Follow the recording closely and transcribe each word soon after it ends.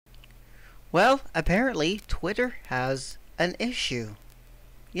Well, apparently Twitter has an issue.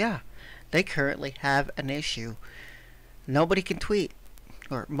 Yeah, they currently have an issue. Nobody can tweet,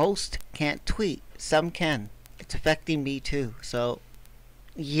 or most can't tweet. Some can. It's affecting me too. So,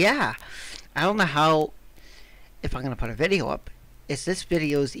 yeah, I don't know how. If I'm gonna put a video up, is this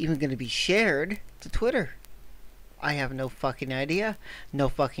video is even gonna be shared to Twitter? I have no fucking idea. No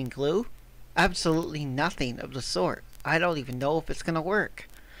fucking clue. Absolutely nothing of the sort. I don't even know if it's gonna work.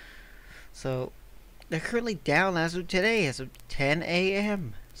 So, they're currently down as of today, as of 10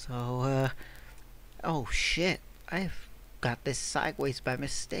 a.m. So, oh shit. I've got this sideways by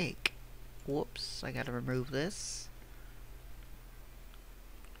mistake. Whoops, I gotta remove this.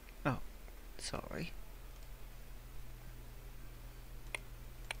 Oh, sorry.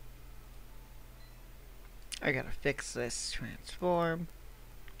 I gotta fix this. Transform.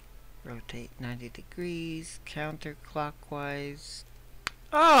 Rotate 90 degrees. Counterclockwise.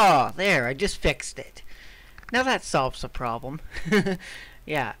 Oh, there. I just fixed it. Now that solves the problem.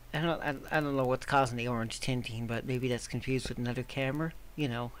 Yeah, I don't know what's causing the orange tinting, but maybe that's confused with another camera. You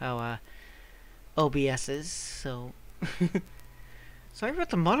know how OBS is. So sorry about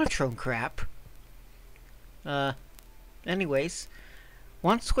the monotone crap. Anyways,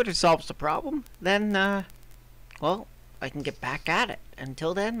 once Twitter solves the problem, then well, I can get back at it.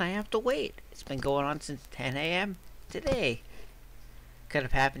 Until then, I have to wait. It's been going on since 10 a.m. today. Could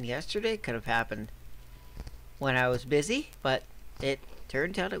have happened yesterday, could have happened when I was busy, but it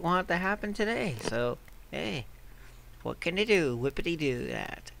turned out it wanted to happen today. So, hey, what can I do? Whippity do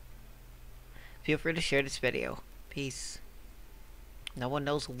that. Feel free to share this video. Peace. No one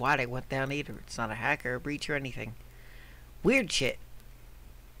knows why they went down either. It's not a hack or a breach or anything. Weird shit.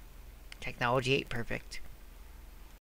 Technology ain't perfect.